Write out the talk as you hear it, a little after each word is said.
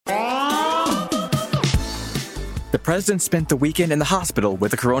president spent the weekend in the hospital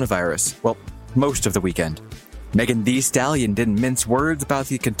with the coronavirus. Well, most of the weekend. Megan Thee Stallion didn't mince words about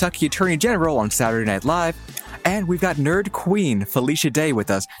the Kentucky Attorney General on Saturday Night Live. And we've got nerd queen Felicia Day with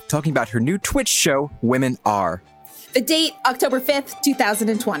us talking about her new Twitch show, Women Are. The date, October 5th,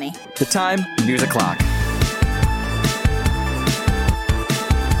 2020. The time, news o'clock.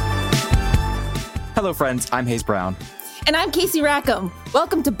 Hello, friends. I'm Hayes Brown. And I'm Casey Rackham.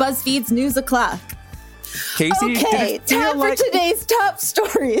 Welcome to BuzzFeed's News O'Clock. Casey, okay, time for today's top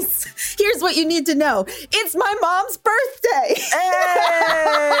stories. Here's what you need to know. It's my mom's birthday.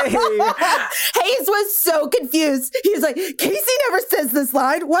 Hey! Hayes was so confused. He's like, Casey never says this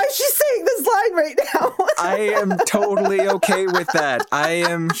line. Why is she saying this line right now? I am totally okay with that. I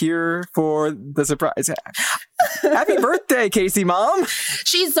am here for the surprise. Happy birthday, Casey, Mom.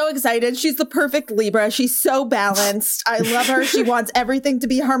 She's so excited. She's the perfect Libra. She's so balanced. I love her. She wants everything to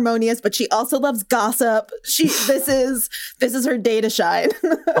be harmonious, but she also loves gossip. This is her day to shine.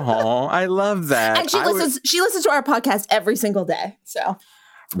 Oh, I love that. And she listens to our podcast every single day. So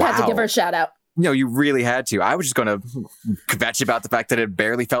I had to give her a shout out. No, you really had to. I was just going to kvetch about the fact that it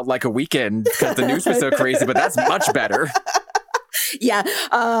barely felt like a weekend because the news was so crazy, but that's much better. Yeah,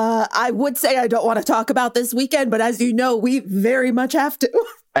 I would say I don't want to talk about this weekend, but as you know, we very much have to.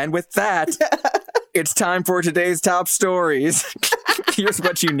 And with that, it's time for today's top stories. Here's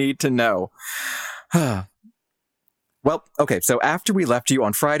what you need to know. Well, okay, so after we left you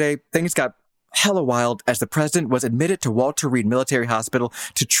on Friday, things got hella wild as the president was admitted to Walter Reed Military Hospital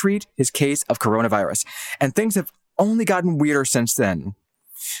to treat his case of coronavirus. And things have only gotten weirder since then.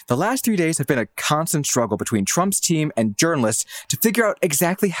 The last 3 days have been a constant struggle between Trump's team and journalists to figure out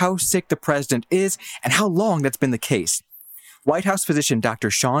exactly how sick the president is and how long that's been the case. White House physician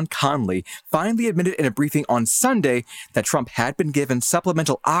Dr. Sean Conley finally admitted in a briefing on Sunday that Trump had been given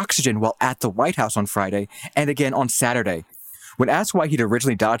supplemental oxygen while at the White House on Friday and again on Saturday. When asked why he'd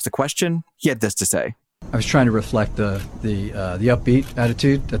originally dodged the question, he had this to say. I was trying to reflect the upbeat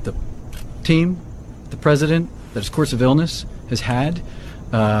attitude that the team, the president, that his course of illness has had.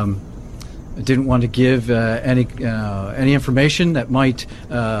 I didn't want to give any information that might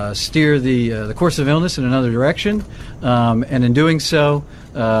steer the course of illness in another direction, and in doing so,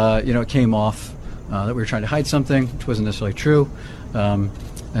 it came off that we were trying to hide something, which wasn't necessarily true. So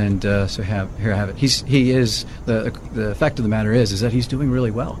here I have it. He is the fact of the matter is that he's doing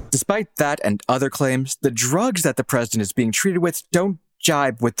really well. Despite that and other claims, the drugs that the president is being treated with don't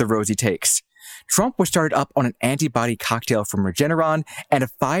jibe with the rosy takes. Trump was started up on an antibody cocktail from Regeneron and a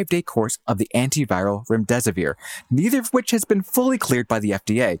 5-day course of the antiviral remdesivir, neither of which has been fully cleared by the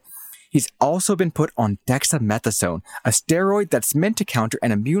FDA. He's also been put on dexamethasone, a steroid that's meant to counter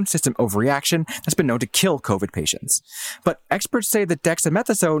an immune system overreaction that's been known to kill COVID patients. But experts say that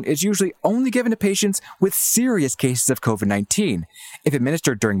dexamethasone is usually only given to patients with serious cases of COVID-19. If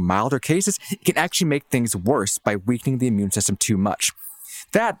administered during milder cases, it can actually make things worse by weakening the immune system too much.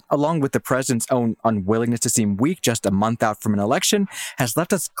 That, along with the president's own unwillingness to seem weak just a month out from an election, has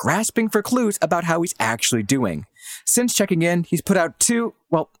left us grasping for clues about how he's actually doing. Since checking in, he's put out two,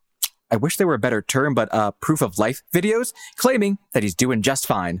 well, I wish there were a better term, but proof of life videos claiming that he's doing just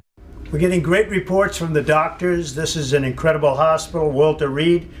fine. We're getting great reports from the doctors. This is an incredible hospital, Walter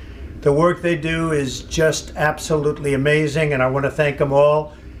Reed. The work they do is just absolutely amazing, and I want to thank them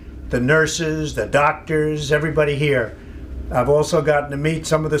all, the nurses, the doctors, everybody here. I've also gotten to meet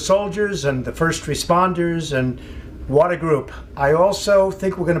some of the soldiers and the first responders, and what a group. I also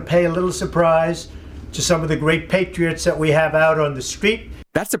think we're going to pay a little surprise to some of the great patriots that we have out on the street.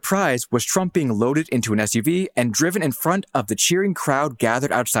 That surprise was Trump being loaded into an SUV and driven in front of the cheering crowd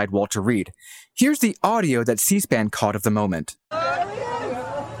gathered outside Walter Reed. Here's the audio that C-SPAN caught of the moment. God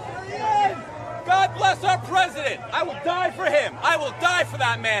bless our president. I will die for him. I will die for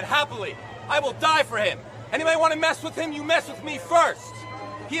that man, happily. I will die for him. Anybody want to mess with him, you mess with me first.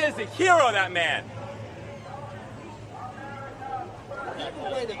 He is a hero, that man. Look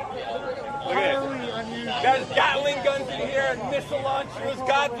at it. There's Gatling guns in here, missile launchers.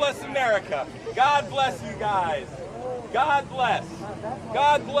 God bless America. God bless you guys. God bless.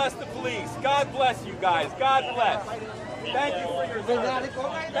 God bless the police. God bless you guys. God bless. Thank you for your service.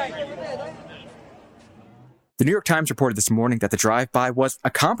 Thank you. The New York Times reported this morning that the drive-by was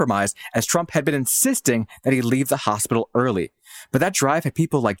a compromise as Trump had been insisting that he leave the hospital early. But that drive had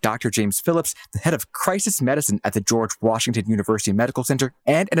people like Dr. James Phillips, the head of crisis medicine at the George Washington University Medical Center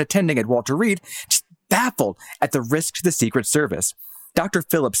and an attending at Walter Reed, just baffled at the risk to the Secret Service. Dr.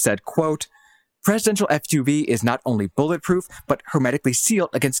 Phillips said, quote, "Presidential SUV is not only bulletproof, but hermetically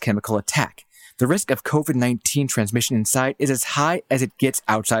sealed against chemical attack. The risk of COVID-19 transmission inside is as high as it gets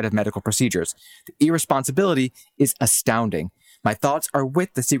outside of medical procedures. The irresponsibility is astounding. My thoughts are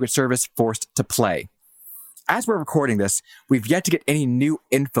with the Secret Service forced to play. As we're recording this, we've yet to get any new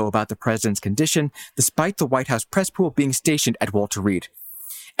info about the president's condition, despite the White House press pool being stationed at Walter Reed.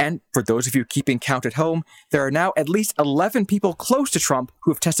 And for those of you keeping count at home, there are now at least 11 people close to Trump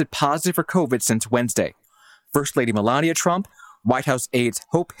who have tested positive for COVID since Wednesday. First Lady Melania Trump, White House aides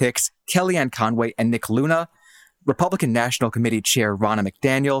Hope Hicks, Kellyanne Conway, and Nick Luna, Republican National Committee Chair Ronna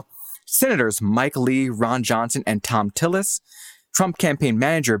McDaniel, Senators Mike Lee, Ron Johnson, and Thom Tillis, Trump campaign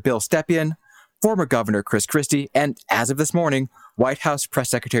manager Bill Stepien, former Governor Chris Christie, and as of this morning, White House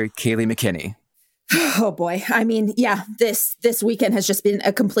Press Secretary Kayleigh McEnany. Oh boy. I mean, yeah, this weekend has just been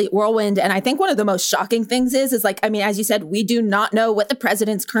a complete whirlwind. And I think one of the most shocking things is like, I mean, as you said, we do not know what the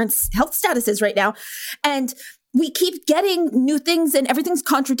president's current health status is right now. And we keep getting new things and everything's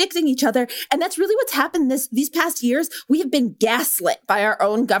contradicting each other. And that's really what's happened these past years. We have been gaslit by our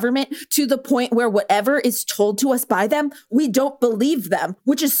own government to the point where whatever is told to us by them, we don't believe them,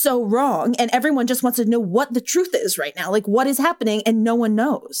 which is so wrong. And everyone just wants to know what the truth is right now, like what is happening, and no one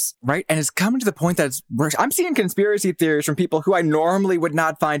knows. Right. And it's coming to the point that it's worse. I'm seeing conspiracy theories from people who I normally would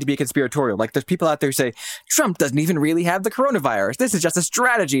not find to be conspiratorial. Like there's people out there who say, Trump doesn't even really have the coronavirus. This is just a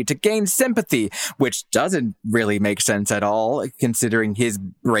strategy to gain sympathy, which doesn't really make sense at all, considering his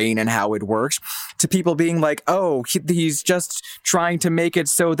brain and how it works, to people being like, oh, he's just trying to make it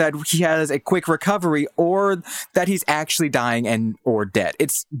so that he has a quick recovery, or that he's actually dying or dead.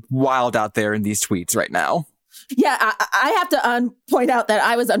 It's wild out there in these tweets right now. Yeah, I have to point out that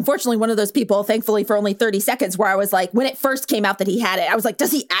I was unfortunately one of those people, thankfully for only 30 seconds, where I was like, when it first came out that he had it, I was like,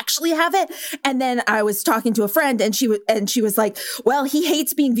 does he actually have it? And then I was talking to a friend and she was like, well, he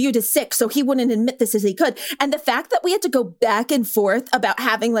hates being viewed as sick, so he wouldn't admit this as he could. And the fact that we had to go back and forth about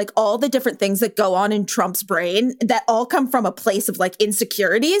having like all the different things that go on in Trump's brain that all come from a place of like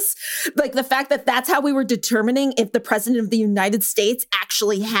insecurities, like the fact that that's how we were determining if the president of the United States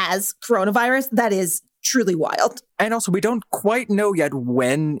actually has coronavirus, that is truly wild. And also, we don't quite know yet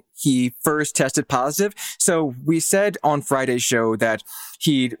when he first tested positive. So we said on Friday's show that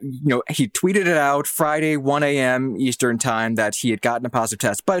he tweeted it out Friday, 1 a.m. Eastern time that he had gotten a positive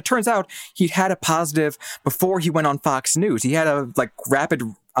test. But it turns out he'd had a positive before he went on Fox News. He had a rapid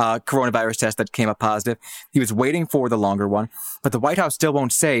coronavirus test that came up positive. He was waiting for the longer one, but the White House still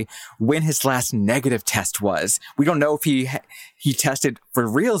won't say when his last negative test was. We don't know if he tested for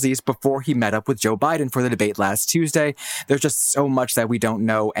realsies before he met up with Joe Biden for the debate last Tuesday. There's just so much that we don't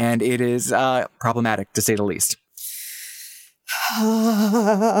know, and it is problematic to say the least.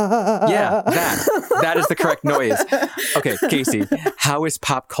 Yeah, that is the correct noise. Okay, Casey, how is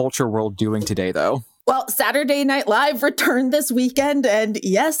pop culture world doing today, though? Well, Saturday Night Live returned this weekend, and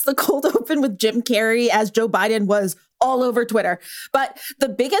yes, the cold open with Jim Carrey as Joe Biden was all over Twitter. But the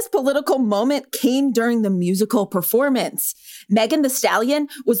biggest political moment came during the musical performance. Megan Thee Stallion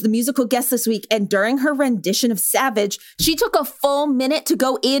was the musical guest this week, and during her rendition of Savage, she took a full minute to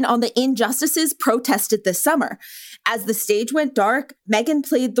go in on the injustices protested this summer. As the stage went dark, Megan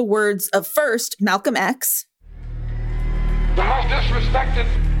played the words of first Malcolm X. The most disrespected,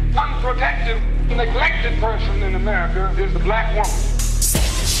 unprotected, neglected person in America is the black woman.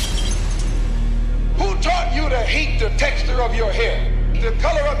 Who taught you to hate the texture of your hair, the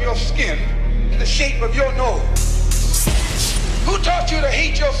color of your skin, the shape of your nose? Who taught you to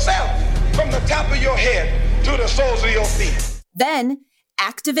hate yourself from the top of your head to the soles of your feet? Then,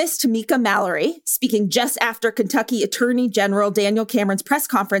 activist Tamika Mallory, speaking just after Kentucky Attorney General Daniel Cameron's press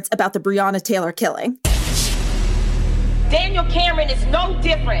conference about the Breonna Taylor killing. Daniel Cameron is no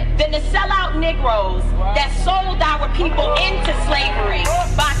different than the sellout Negroes that sold our people into slavery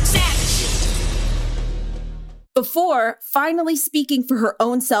by savages. Before finally speaking for her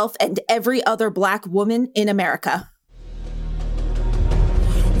own self and every other Black woman in America.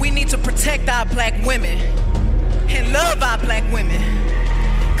 We need to protect our Black women and love our Black women.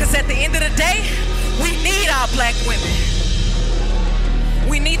 Because at the end of the day, we need our Black women.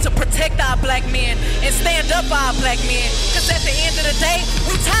 We need to protect our Black men and stand up for our Black men. Because at the end of the day,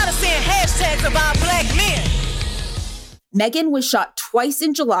 we're tired of seeing hashtags of our Black men. Megan was shot twice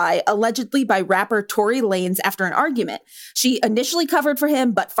in July, allegedly by rapper Tory Lanez after an argument. She initially covered for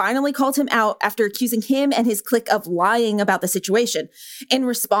him, but finally called him out after accusing him and his clique of lying about the situation. In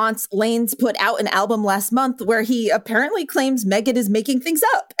response, Lanez put out an album last month where he apparently claims Megan is making things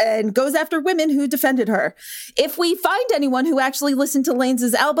up and goes after women who defended her. If we find anyone who actually listened to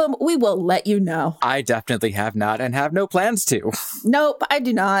Lanez's album, we will let you know. I definitely have not and have no plans to. Nope, I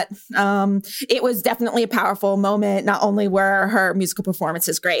do not. It was definitely a powerful moment, not only were her musical musical performance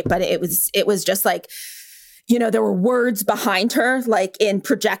is great, but it was just like, you know, there were words behind her, like in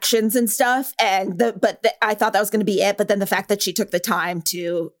projections and stuff. And I thought that was going to be it. But then the fact that she took the time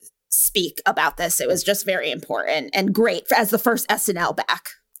to speak about this, it was just very important and great as the first SNL back.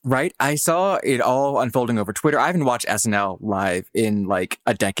 Right. I saw it all unfolding over Twitter. I haven't watched SNL live in like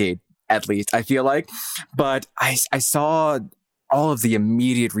a decade, at least, I feel like. But I saw all of the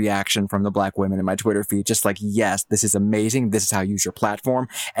immediate reaction from the Black women in my Twitter feed, just like, yes, this is amazing. This is how you use your platform.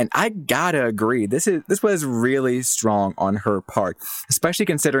 And I gotta agree, this was really strong on her part, especially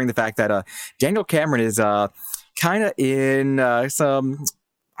considering the fact that Daniel Cameron is kind of in some,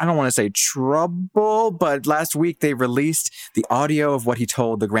 I don't want to say trouble, but last week they released the audio of what he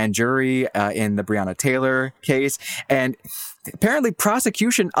told the grand jury in the Breonna Taylor case. And apparently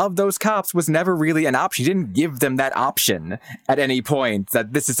prosecution of those cops was never really an option. He didn't give them that option at any point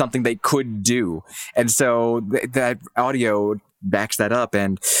that this is something they could do. And so that audio backs that up,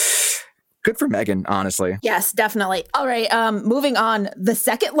 and good for Meghan, honestly. Yes, definitely. All right, moving on. The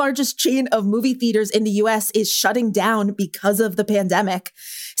second largest chain of movie theaters in the U.S. is shutting down because of the pandemic.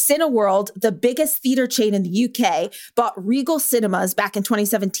 Cineworld, the biggest theater chain in the U.K., bought Regal Cinemas back in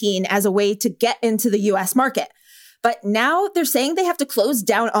 2017 as a way to get into the U.S. market. But now they're saying they have to close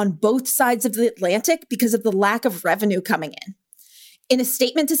down on both sides of the Atlantic because of the lack of revenue coming in. In a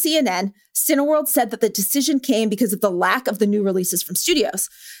statement to CNN, Cineworld said that the decision came because of the lack of the new releases from studios.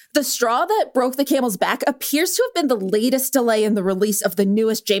 The straw that broke the camel's back appears to have been the latest delay in the release of the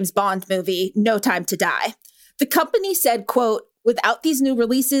newest James Bond movie, No Time to Die. The company said, quote, "Without these new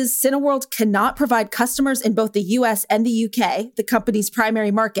releases, Cineworld cannot provide customers in both the US and the UK, the company's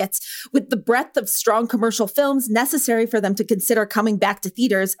primary markets, with the breadth of strong commercial films necessary for them to consider coming back to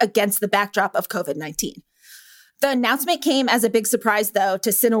theaters against the backdrop of COVID-19. The announcement came as a big surprise, though, to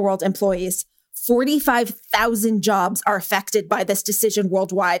Cineworld employees. 45,000 jobs are affected by this decision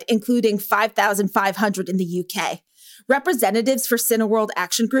worldwide, including 5,500 in the UK. Representatives for Cineworld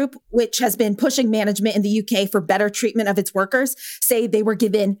Action Group, which has been pushing management in the UK for better treatment of its workers, say they were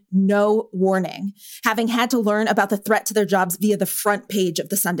given no warning, having had to learn about the threat to their jobs via the front page of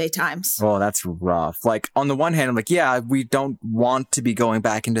the Sunday Times. Oh, that's rough. Like, on the one hand, I'm like, yeah, we don't want to be going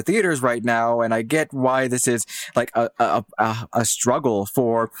back into theaters right now, and I get why this is like a struggle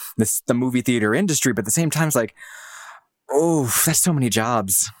for the movie theater industry, but at the same time, it's like, oh, that's so many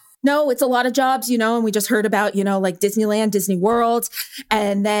jobs. No, it's a lot of jobs, you know, and we just heard about, you know, like Disneyland, Disney World,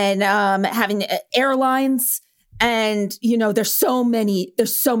 and then having airlines. And, you know, there's so many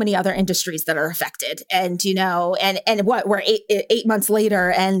other industries that are affected. And, you know, and what, we're eight months later,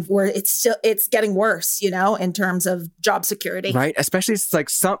 and it's getting worse, you know, in terms of job security. Right. Especially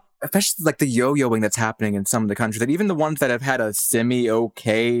the yo-yoing that's happening in some of the countries, that even the ones that have had a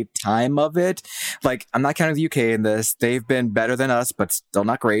semi-okay time of it, like, I'm not counting the UK in this, they've been better than us, but still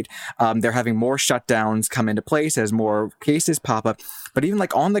not great. They're having more shutdowns come into place as more cases pop up. But even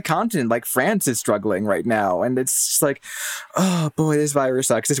like on the continent, like France is struggling right now. And it's just like, oh boy, this virus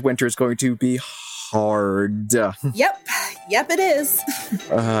sucks. This winter is going to be hard. Yep, it is.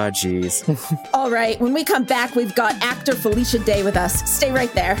 Geez. All right, when we come back, we've got actor Felicia Day with us. Stay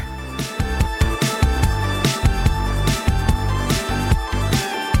right there.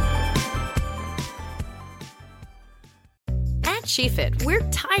 At SheFit, we're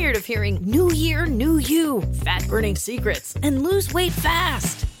tired of hearing new year, new you, fat-burning secrets, and lose weight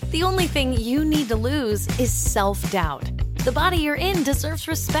fast. The only thing you need to lose is self-doubt. The body you're in deserves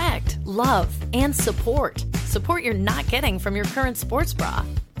respect, love, and support. Support you're not getting from your current sports bra.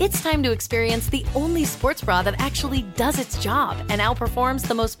 It's time to experience the only sports bra that actually does its job and outperforms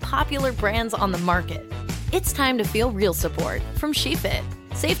the most popular brands on the market. It's time to feel real support from SheFit.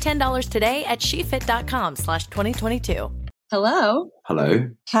 Save $10 today at SheFit.com/2022. Hello. Hello.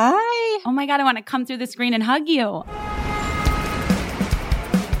 Hi. Oh my God, I want to come through the screen and hug you.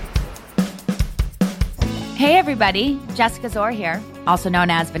 Hey everybody, Jessica Zor here, also known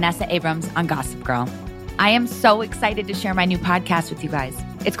as Vanessa Abrams on Gossip Girl. I am so excited to share my new podcast with you guys.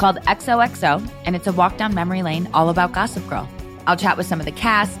 It's called XOXO, and it's a walk down memory lane all about Gossip Girl. I'll chat with some of the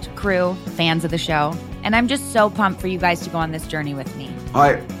cast, crew, fans of the show, and I'm just so pumped for you guys to go on this journey with me.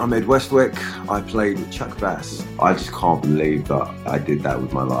 Hi, I'm Ed Westwick. I played Chuck Bass. I just can't believe that I did that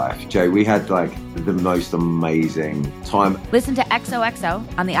with my life. Jay, we had like the most amazing time. Listen to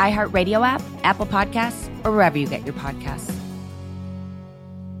XOXO on the iHeartRadio app, Apple Podcasts, or wherever you get your podcasts.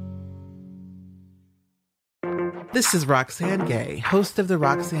 This is Roxane Gay, host of the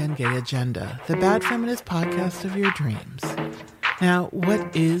Roxane Gay Agenda, the Bad Feminist podcast of your dreams. Now,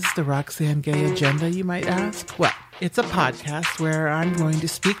 what is the Roxane Gay Agenda, you might ask? Well, it's a podcast where I'm going to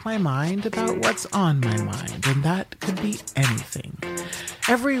speak my mind about what's on my mind, and that could be anything.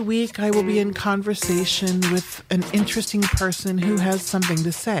 Every week, I will be in conversation with an interesting person who has something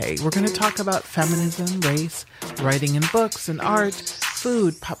to say. We're going to talk about feminism, race, writing in books and art,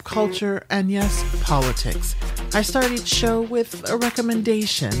 food, pop culture, and yes, politics. I start each show with a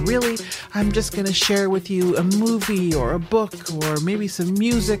recommendation. Really, I'm just going to share with you a movie or a book or maybe some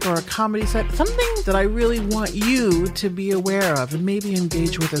music or a comedy set, something that I really want you to be aware of and maybe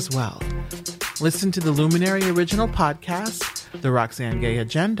engage with as well. Listen to the Luminary Original Podcast, The Roxane Gay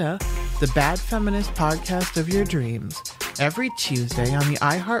Agenda, the Bad Feminist Podcast of Your Dreams, every Tuesday on the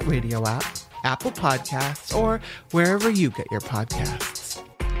iHeartRadio app, Apple Podcasts, or wherever you get your podcasts.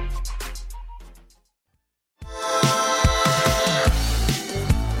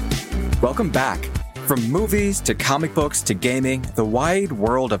 Welcome back. From movies to comic books to gaming, the wide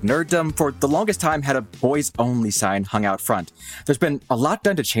world of nerddom for the longest time had a boys-only sign hung out front. There's been a lot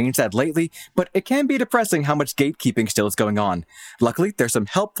done to change that lately, but it can be depressing how much gatekeeping still is going on. Luckily, there's some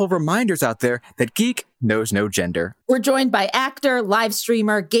helpful reminders out there that geek knows no gender. We're joined by actor, live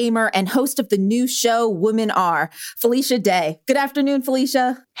streamer, gamer, and host of the new show Women Are, Felicia Day. Good afternoon,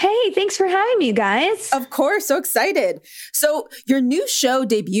 Felicia. Hey, thanks for having me, guys. Of course, so excited. So your new show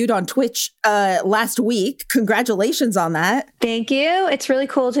debuted on Twitch last week. Congratulations on that. Thank you. It's really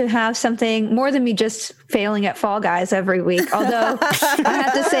cool to have something more than me just failing at Fall Guys every week. Although I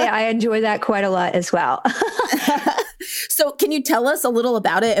have to say I enjoy that quite a lot as well. So can you tell us a little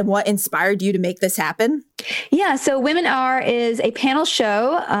about it and what inspired you to make this happen? Yeah, so Women Are is a panel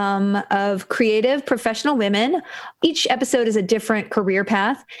show of creative professional women. Each episode is a different career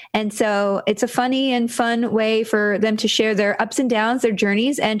path. And so it's a funny and fun way for them to share their ups and downs, their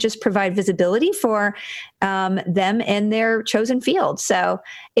journeys, and just provide visibility for them in their chosen field. So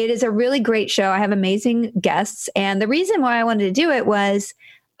it is a really great show. I have amazing guests. And the reason why I wanted to do it was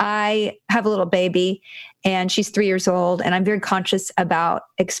I have a little baby and she's 3 years old, and I'm very conscious about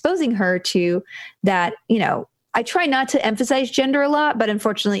exposing her to that. You know, I try not to emphasize gender a lot, but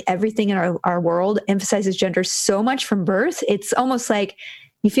unfortunately everything in our world emphasizes gender so much from birth. It's almost like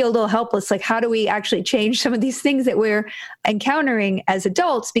you feel a little helpless. Like, how do we actually change some of these things that we're encountering as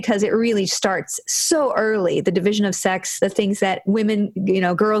adults? Because it really starts so early. The division of sex, the things that women,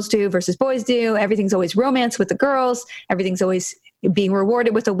 girls do versus boys do. Everything's always romance with the girls. Everything's always being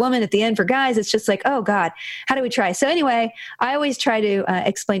rewarded with a woman at the end for guys. It's just like, oh God, how do we try? So anyway, I always try to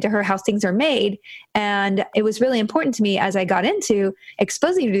explain to her how things are made. And it was really important to me as I got into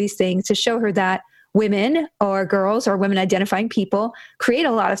exposing her to these things to show her that women or girls or women identifying people create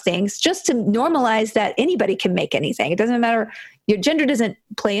a lot of things, just to normalize that anybody can make anything. It doesn't matter. Your gender doesn't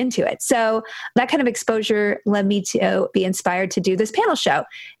play into it. So that kind of exposure led me to be inspired to do this panel show.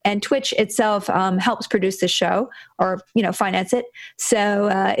 And Twitch itself helps produce this show or, finance it. So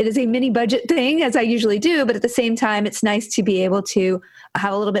it is a mini budget thing, as I usually do. But at the same time, it's nice to be able to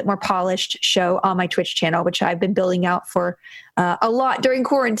have a little bit more polished show on my Twitch channel, which I've been building out for a lot during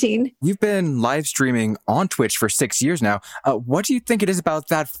quarantine. You've been live streaming on Twitch for 6 years now. What do you think it is about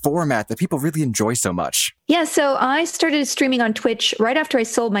that format that people really enjoy so much? Yeah, so I started streaming on Twitch right after I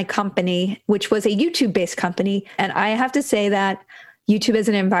sold my company, which was a YouTube-based company. And I have to say that YouTube as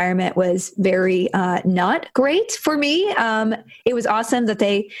an environment was very not great for me. It was awesome that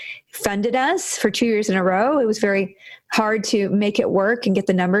they funded us for 2 years in a row. It was very hard to make it work and get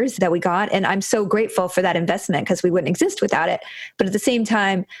the numbers that we got. And I'm so grateful for that investment because we wouldn't exist without it. But at the same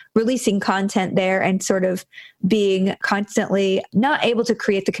time, releasing content there and sort of being constantly not able to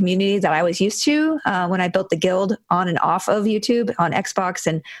create the community that I was used to when I built the guild on and off of YouTube, on Xbox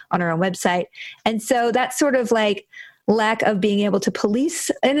and on our own website. And so that's sort of like lack of being able to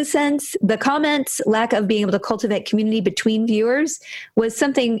police, in a sense, the comments, lack of being able to cultivate community between viewers was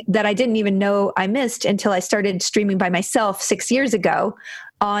something that I didn't even know I missed until I started streaming by myself 6 years ago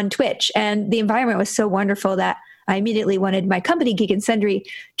on Twitch. And the environment was so wonderful that I immediately wanted my company, Geek and Sundry,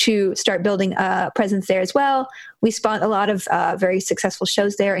 to start building a presence there as well. We spawned a lot of very successful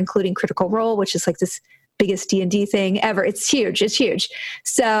shows there, including Critical Role, which is like this biggest D&D thing ever. It's huge. It's huge.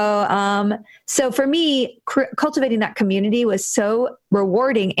 So, so for me, cultivating that community was so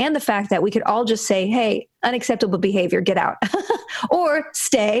rewarding. And the fact that we could all just say, hey, unacceptable behavior, get out, or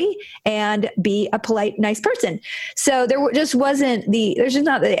stay and be a polite, nice person. So there's just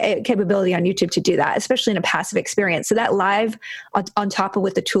not the capability on YouTube to do that, especially in a passive experience. So that live on top of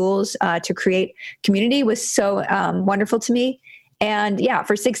with the tools to create community was so wonderful to me. And yeah,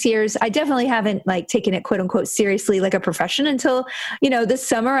 for 6 years, I definitely haven't taken it quote unquote seriously like a profession until, this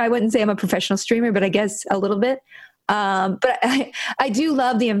summer. I wouldn't say I'm a professional streamer, but I guess a little bit. But I do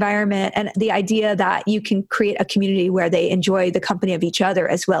love the environment and the idea that you can create a community where they enjoy the company of each other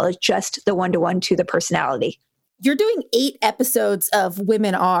as well as just the one-to-one to the personality. You're doing 8 episodes of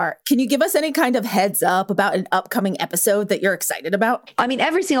Women Are. Can you give us any kind of heads up about an upcoming episode that you're excited about? I mean,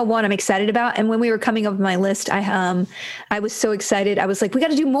 every single one I'm excited about. And when we were coming up with my list, I was so excited. I was like, we got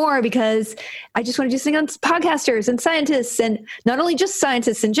to do more because I just want to do something on podcasters and scientists, and not only just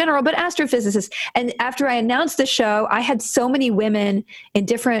scientists in general, but astrophysicists. And after I announced the show, I had so many women in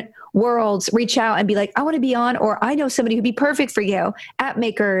different worlds reach out and be like, I want to be on, or I know somebody who'd be perfect for you, app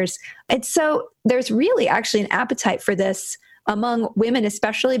makers. And so there's really actually an appetite for this among women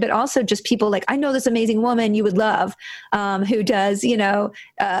especially, but also just people like, I know this amazing woman you would love, who does,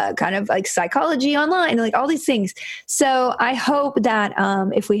 kind of like psychology online, like all these things. So I hope that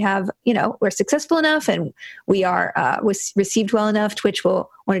if we have, we're successful enough and we are received well enough, Twitch will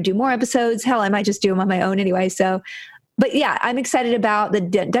want to do more episodes. Hell, I might just do them on my own anyway. So, but yeah, I'm excited about the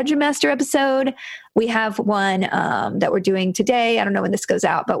Dungeon Master episode. We have one that we're doing today. I don't know when this goes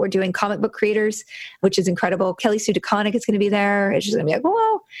out, but we're doing comic book creators, which is incredible. Kelly Sue DeConnick is going to be there. It's just going to be like,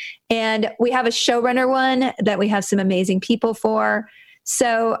 whoa. And we have a showrunner one that we have some amazing people for.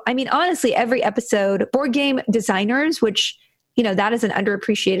 So, I mean, honestly, every episode, board game designers, which, that is an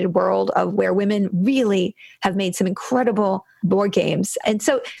underappreciated world of where women really have made some incredible board games. And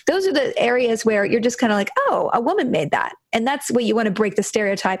so those are the areas where you're just kind of like, oh, a woman made that. And that's what you want to break the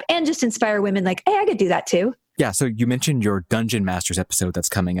stereotype and just inspire women like, hey, I could do that too. Yeah, so you mentioned your Dungeon Masters episode that's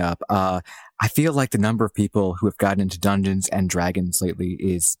coming up. I feel like the number of people who have gotten into Dungeons and Dragons lately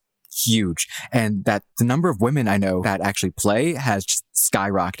is huge. And that the number of women I know that actually play has just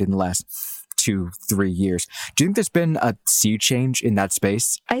skyrocketed in the last 2-3 years. Do you think there's been a sea change in that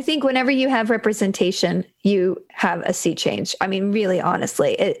space? I think whenever you have representation, you have a sea change. I mean, really,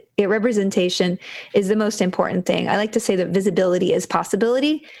 honestly, representation is the most important thing. I like to say that visibility is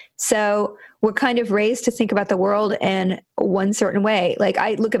possibility. So we're kind of raised to think about the world in one certain way. Like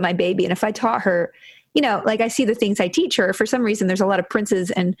I look at my baby, and if I taught her, like I see the things I teach her, for some reason, there's a lot of princes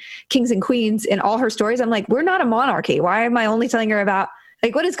and kings and queens in all her stories. I'm like, we're not a monarchy. Why am I only telling her about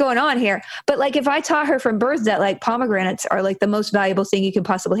like, what is going on here? But like, if I taught her from birth that like pomegranates are like the most valuable thing you can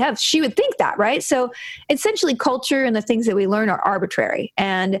possibly have, she would think that, right? So essentially culture and the things that we learn are arbitrary,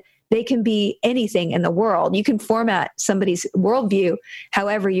 and they can be anything in the world. You can format somebody's worldview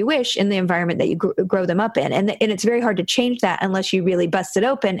however you wish in the environment that you grow them up in. And it's very hard to change that unless you really bust it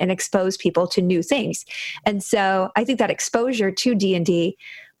open and expose people to new things. And so I think that exposure to D&D,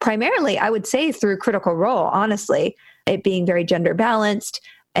 primarily, I would say through Critical Role, honestly, it being very gender balanced,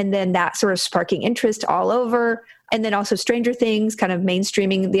 and then that sort of sparking interest all over. And then also Stranger Things, kind of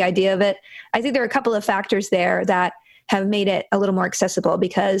mainstreaming the idea of it. I think there are a couple of factors there that have made it a little more accessible,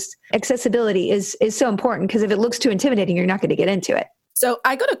 because accessibility is so important, because if it looks too intimidating, you're not going to get into it. So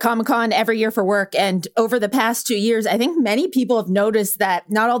I go to Comic-Con every year for work, and over the past 2 years, I think many people have noticed that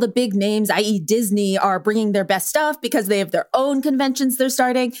not all the big names, i.e. Disney, are bringing their best stuff because they have their own conventions they're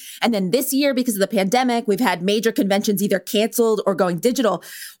starting. And then this year, because of the pandemic, we've had major conventions either canceled or going digital.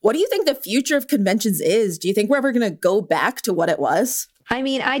 What do you think the future of conventions is? Do you think we're ever going to go back to what it was? I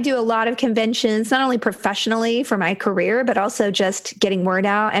mean, I do a lot of conventions, not only professionally for my career, but also just getting word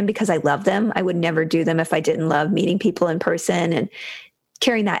out. And because I love them, I would never do them if I didn't love meeting people in person and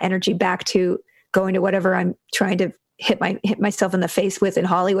carrying that energy back to going to whatever I'm trying to hit myself in the face with in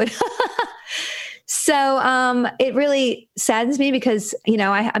Hollywood. So it really saddens me because,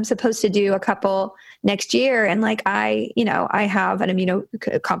 I'm supposed to do a couple next year. And like, I have an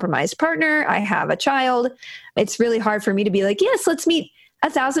immunocompromised partner. I have a child. It's really hard for me to be like, yes, let's meet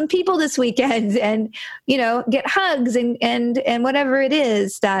 1,000 people this weekend and, get hugs and whatever it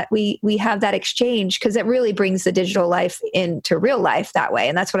is that we have that exchange, because it really brings the digital life into real life that way.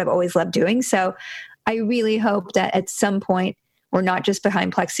 And that's what I've always loved doing. So I really hope that at some point we're not just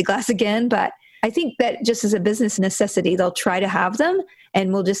behind plexiglass again, but I think that just as a business necessity, they'll try to have them,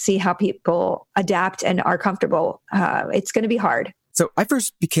 and we'll just see how people adapt and are comfortable. It's going to be hard. So I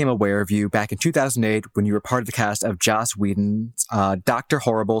first became aware of you back in 2008 when you were part of the cast of Joss Whedon's Dr.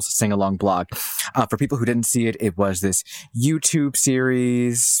 Horrible's Sing-Along blog. For people who didn't see it, it was this YouTube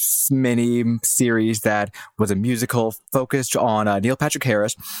series, mini-series that was a musical focused on Neil Patrick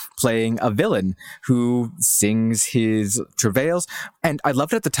Harris playing a villain who sings his travails. And I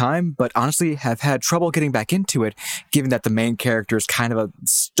loved it at the time, but honestly have had trouble getting back into it, given that the main character is kind of a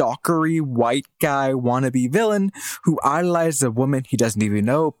stalkery white guy wannabe villain who idolizes a woman he doesn't even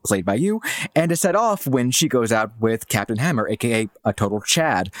know, played by you, and is set off when she goes out with Captain Hammer, aka a total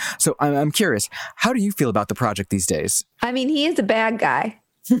Chad. So I'm curious, how do you feel about the project these days? I mean, he is a bad guy.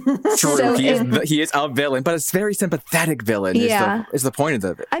 True, he is a villain, but it's a very sympathetic villain. Yeah. is the point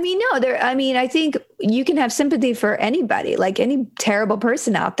of it. I mean, no, I think you can have sympathy for anybody. Like any terrible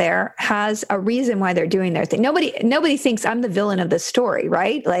person out there has a reason why they're doing their thing. Nobody thinks I'm the villain of the story,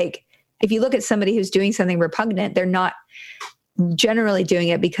 right? Like if you look at somebody who's doing something repugnant, they're not generally doing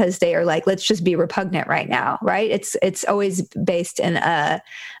it because they are like, let's just be repugnant right now, right? It's always based in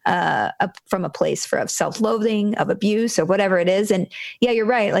from a place of self-loathing, of abuse, or whatever it is. And yeah, you're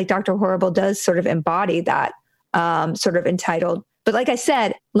right. Like Dr. Horrible does sort of embody that sort of entitled. But like I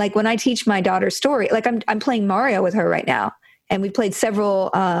said, like when I teach my daughter's story, like I'm playing Mario with her right now. And we played several,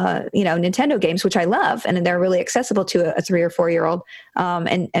 Nintendo games, which I love, and they're really accessible to a 3 or 4 year old,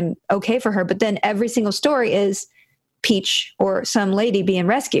 and okay for her. But then every single story is Peach or some lady being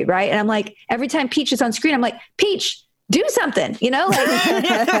rescued, right? And I'm like, every time Peach is on screen, I'm like, Peach, do something, like.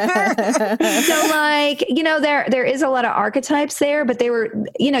 So like, there is a lot of archetypes there, but they were,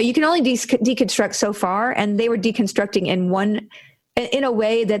 you can only deconstruct so far, and they were deconstructing in a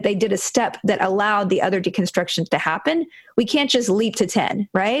way that they did a step that allowed the other deconstructions to happen. We can't just leap to 10,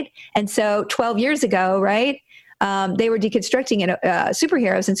 right? And so 12 years ago, right, they were deconstructing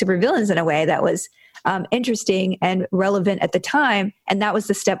superheroes and supervillains in a way that was interesting and relevant at the time. And that was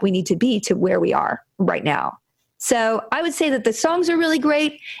the step we need to be to where we are right now. So I would say that the songs are really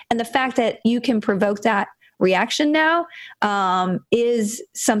great. And the fact that you can provoke that reaction now is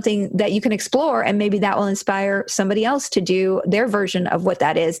something that you can explore, and maybe that will inspire somebody else to do their version of what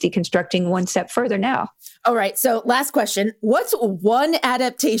that is, deconstructing one step further now. All right. So last question. What's one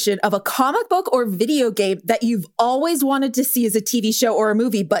adaptation of a comic book or video game that you've always wanted to see as a TV show or a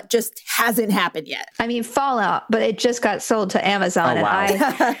movie, but just hasn't happened yet? I mean, Fallout, but it just got sold to Amazon. Oh, wow. And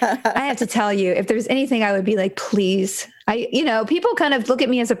I have to tell you, if there's anything I would be like, please. People kind of look at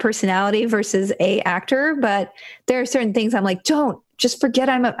me as a personality versus a actor, but there are certain things I'm like, don't. Just forget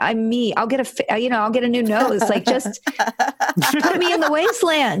I'm me. I'll get a new nose. Like, just put me in the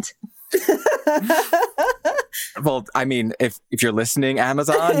wasteland. Well, I mean, if you're listening,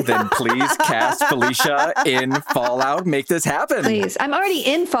 Amazon, then please cast Felicia in Fallout. Make this happen. Please. I'm already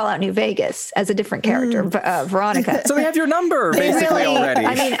in Fallout New Vegas as a different character, Veronica. So we have your number, basically, already.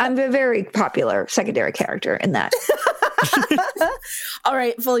 I mean, I'm a very popular secondary character in that. All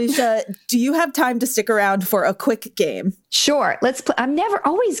right, Felicia, do you have time to stick around for a quick game? Sure. Let's play. I'm never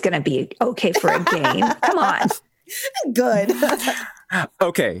always going to be okay for a game. Come on. Good.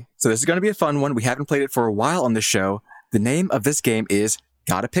 Okay, so this is going to be a fun one. We haven't played it for a while on the show. The name of this game is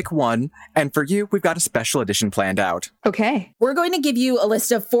Gotta Pick One. And for you, we've got a special edition planned out. Okay. We're going to give you a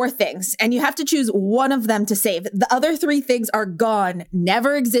list of 4 things, and you have to choose one of them to save. The other 3 things are gone,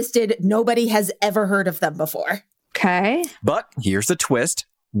 never existed. Nobody has ever heard of them before. Okay. But here's the twist.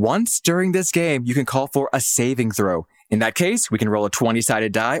 Once during this game, you can call for a saving throw. In that case, we can roll a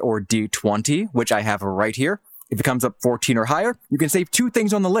 20-sided die, or D20, which I have right here. If it comes up 14 or higher, you can save 2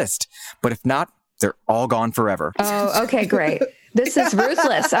 things on the list. But if not, they're all gone forever. Oh, okay, great. This is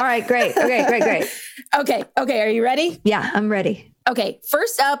ruthless. All right, great. Okay, great. Okay, are you ready? Yeah, I'm ready. Okay,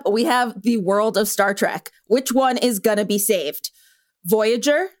 first up, we have the world of Star Trek. Which one is gonna be saved?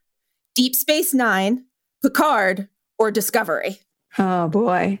 Voyager, Deep Space Nine, Picard, or Discovery? Oh,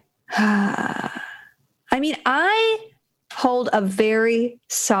 boy. I mean, I hold a very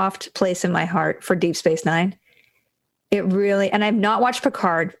soft place in my heart for Deep Space Nine. It really, and I've not watched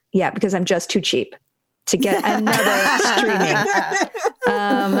Picard yet because I'm just too cheap to get another streaming.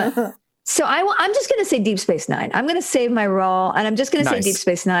 So I'm just going to say Deep Space Nine. I'm going to save my role, and I'm just going to say Deep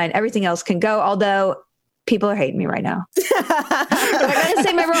Space Nine. Everything else can go, although people are hating me right now. But I'm going to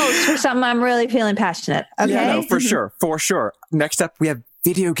save my roles for something I'm really feeling passionate. Okay? Yeah, no, for sure. Next up, we have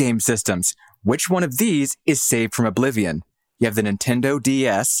video game systems. Which one of these is saved from oblivion? You have the Nintendo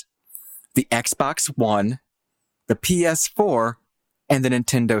DS, the Xbox One, the PS4, and the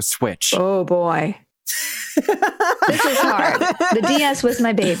Nintendo Switch. Oh, boy. This is hard. The DS was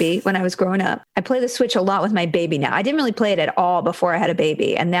my baby when I was growing up. I play the Switch a lot with my baby now. I didn't really play it at all before I had a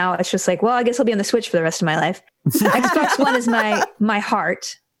baby. And now it's just like, well, I guess I'll be on the Switch for the rest of my life. Xbox One is my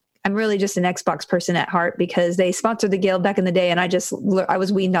heart. I'm really just an Xbox person at heart because they sponsored the Guild back in the day, and I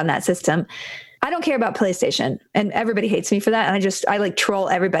was weaned on that system. I don't care about PlayStation, and everybody hates me for that. And I like troll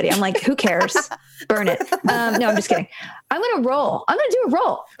everybody. I'm like, who cares? Burn it. No, I'm just kidding. I'm going to roll. I'm going to do a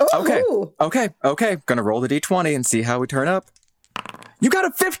roll. Okay. Gonna roll the D20 and see how we turn up. You got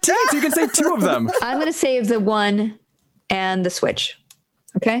a 15, so you can save 2 of them. I'm going to save the one and the Switch.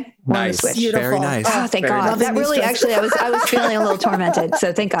 Okay. Nice. Switch. Beautiful. Very nice. Oh, thank God. That really, actually, I was feeling a little tormented.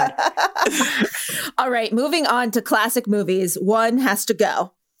 So thank God. All right. Moving on to classic movies. One has to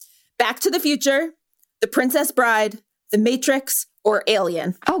go. Back to the Future, The Princess Bride, The Matrix, or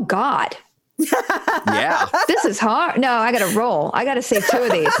Alien? Oh, God. Yeah. This is hard. No, I got to roll. I got to say 2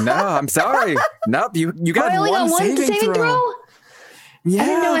 of these. No, I'm sorry. Nope, you got I only one got one saving throw? Yeah. I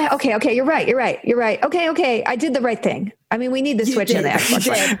didn't know. Okay, you're right. Okay. I did the right thing. I mean, we need the switch in the Xbox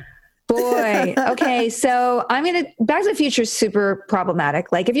One. Boy. Okay. So Back to the Future is super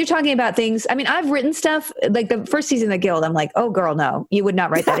problematic. Like if you're talking about things, I mean, I've written stuff like the first season of the Guild. I'm like, oh girl, no, you would not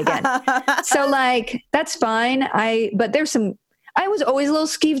write that again. So like, that's fine. But there's I was always a little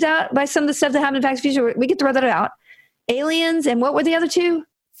skeeved out by some of the stuff that happened in Back to the Future. We get to throw that out. Aliens. And what were the other 2?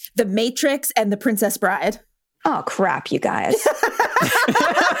 The Matrix and The Princess Bride. Oh crap, you guys.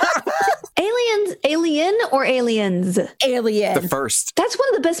 Alien or Aliens? Alien. The first. That's one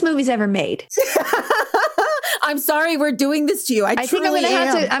of the best movies ever made. I'm sorry we're doing this to you. I think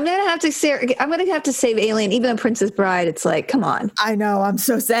I'm gonna have to save Alien. Even the Princess Bride, it's like, come on. I know. I'm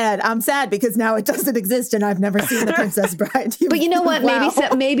so sad. I'm sad because now it doesn't exist, and I've never seen the Princess Bride. But you know what? Wow.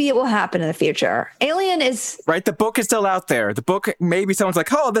 Maybe it will happen in the future. Alien is right. The book is still out there. The book. Maybe someone's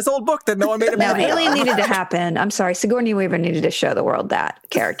like, oh, this old book that no one made a movie. No, Alien needed to happen. I'm sorry, Sigourney Weaver needed to show the world that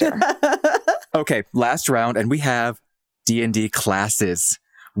character. Okay, last round, and we have D&D classes.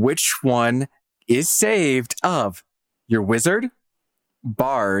 Which one is saved of your wizard,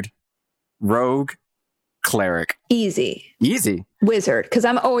 bard, rogue, cleric? Easy. Wizard, because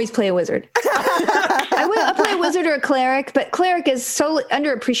I'm always play a wizard. I play a wizard or a cleric, but cleric is so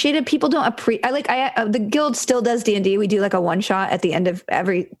underappreciated. People don't appreciate. The Guild still does D&D. We do like a one shot at the end of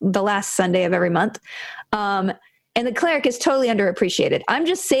the last Sunday of every month. And the cleric is totally underappreciated. I'm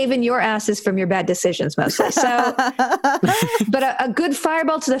just saving your asses from your bad decisions mostly. So, but a good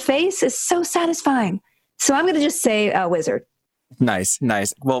fireball to the face is so satisfying. So I'm going to just say wizard. Nice.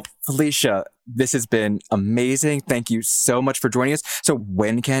 Well, Felicia, this has been amazing. Thank you so much for joining us. So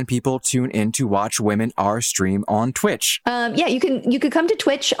when can people tune in to watch Women Are stream on Twitch? You could come to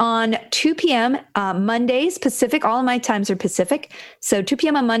Twitch on 2 p.m. Mondays, Pacific. All of my times are Pacific. So 2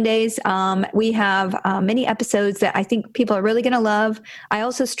 p.m. on Mondays. We have many episodes that I think people are really going to love. I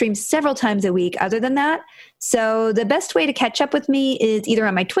also stream several times a week other than that. So the best way to catch up with me is either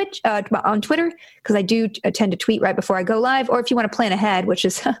on my Twitch, on Twitter, because I do tend to tweet right before I go live, or if you want to plan ahead, which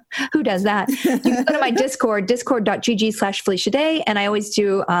is who does that? You can go to my Discord, discord.gg/Felicia Day, and I always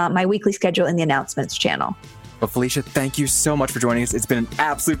do my weekly schedule in the announcements channel. Well, Felicia, thank you so much for joining us. It's been an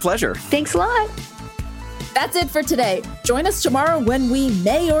absolute pleasure. Thanks a lot. That's it for today. Join us tomorrow when we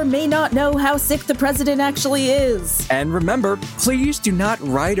may or may not know how sick the president actually is. And remember, please do not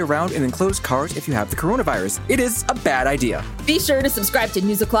ride around in enclosed cars if you have the coronavirus. It is a bad idea. Be sure to subscribe to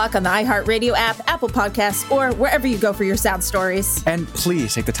News O'Clock on the iHeartRadio app, Apple Podcasts, or wherever you go for your sound stories. And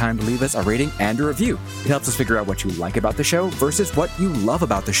please take the time to leave us a rating and a review. It helps us figure out what you like about the show versus what you love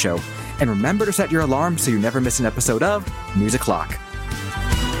about the show. And remember to set your alarm so you never miss an episode of News O'Clock.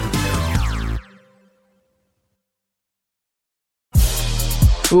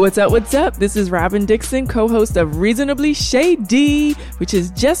 What's up? This is Robin Dixon, co-host of Reasonably Shady, which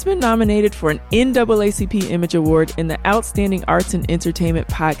has just been nominated for an NAACP Image Award in the Outstanding Arts and Entertainment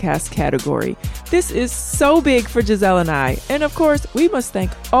Podcast category. This is so big for Giselle and I, and of course, we must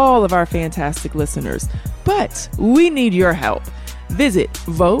thank all of our fantastic listeners. But we need your help. Visit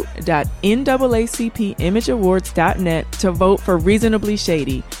vote.naacpimageawards.net to vote for Reasonably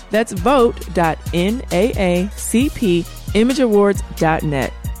Shady. That's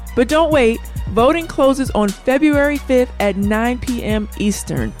vote.naacpimageawards.net. But don't wait. Voting closes on February 5th at 9 p.m.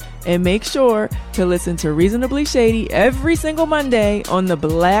 Eastern. And make sure to listen to Reasonably Shady every single Monday on the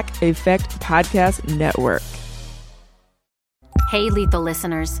Black Effect Podcast Network. Hey, Lethal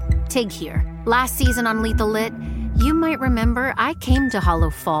listeners. Tig here. Last season on Lethal Lit, you might remember I came to Hollow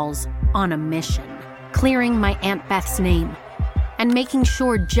Falls on a mission, clearing my Aunt Beth's name and making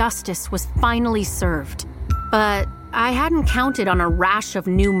sure justice was finally served. But I hadn't counted on a rash of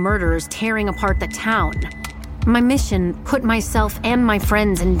new murderers tearing apart the town. My mission put myself and my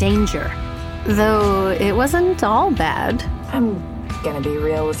friends in danger, though it wasn't all bad. I'm gonna be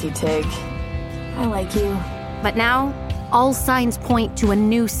real with you, Tig. I like you. But now, all signs point to a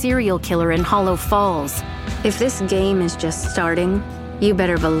new serial killer in Hollow Falls. If this game is just starting, you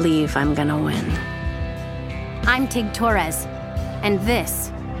better believe I'm gonna win. I'm Tig Torres, and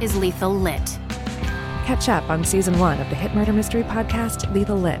this is Lethal Lit. Catch up on Season 1 of the hit murder mystery podcast,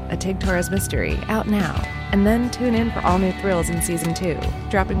 Lethal Lit, a Tig Torres mystery, out now. And then tune in for all new thrills in Season 2,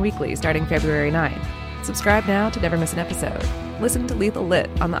 dropping weekly starting February 9th. Subscribe now to never miss an episode. Listen to Lethal Lit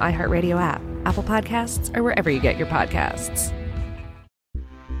on the iHeartRadio app, Apple Podcasts, or wherever you get your podcasts.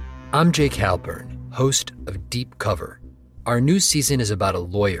 I'm Jake Halpern, host of Deep Cover. Our new season is about a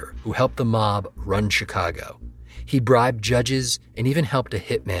lawyer who helped the mob run Chicago. He bribed judges and even helped a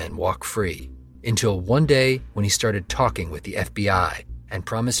hitman walk free, until one day when he started talking with the FBI and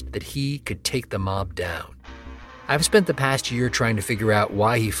promised that he could take the mob down. I've spent the past year trying to figure out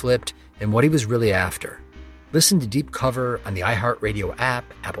why he flipped and what he was really after. Listen to Deep Cover on the iHeartRadio app,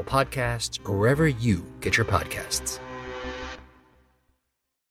 Apple Podcasts, or wherever you get your podcasts.